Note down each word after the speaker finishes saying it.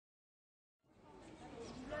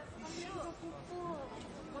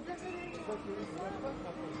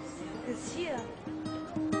Si,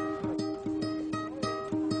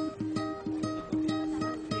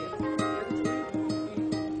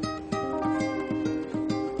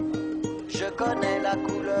 Je connais la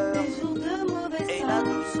couleur des jours de mauvais et sang. la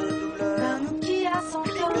douce douleur, Manu qui a 100 ans,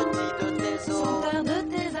 cliquetis de tes os. senteur de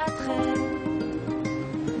tes attraits,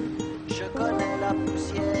 Je connais la qui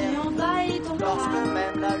poussière envahit ton lorsque crâne,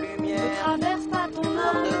 même la ne lumière traverse pas ton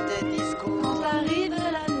hors de âme tes quand discours. arrive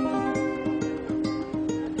la nuit.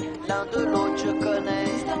 L'un de l'autre je connais,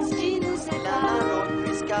 Distance qui nous l'un sépare, de l'autre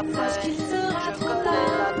puisqu'après parce qu'il sera je trop connais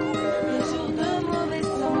la tard. couleur. Les jours de mauvais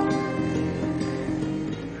sang,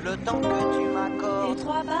 Le temps que tu et m'accordes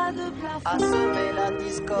 3 pas de à plafond, semer la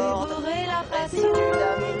discorde, dévorer la passion, rectitude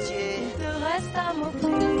d'amitié il te reste à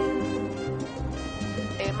m'offrir,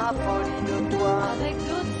 et ma folie de toi. avec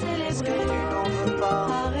d'autres Est-ce que célébrés, tu n'en veux pas?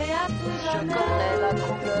 paré à tout Je jamais, connais la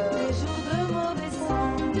couleur. les jours de mauvais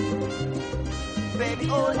sang. Baby,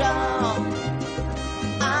 hold on,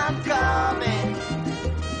 I'm coming.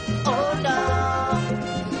 Hold on,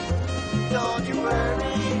 don't you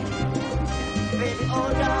worry. Baby,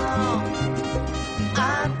 hold on,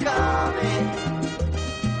 I'm coming.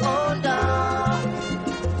 Hold on,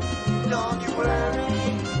 don't you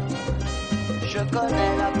worry. Je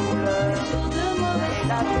connais la couleur Jour de mauvais et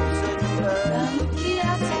la sang, douce douleur. l'amour qui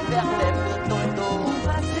a Les 100 ans, vertèbres de ton dos, mon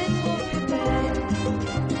passé trop pupille,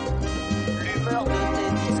 l'humeur de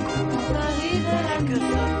tes discours. quand arrive la Et que nuit,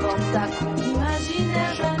 se porte ta cour.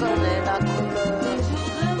 imaginaire Je connais la couleur. les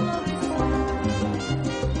jours de mauvais sang.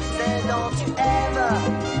 Say don't you ever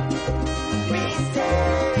be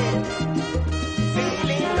sad,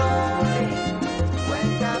 feeling lonely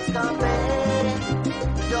when times come bad.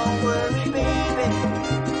 Don't worry baby,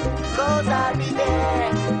 'cause I'll be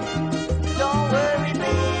there. Don't worry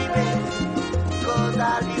baby, 'cause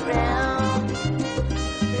I'll be around.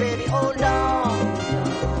 Baby hold on,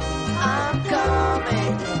 I'm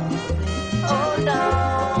coming. Hold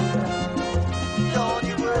on, don't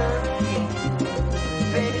you worry.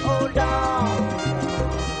 Baby, hold on,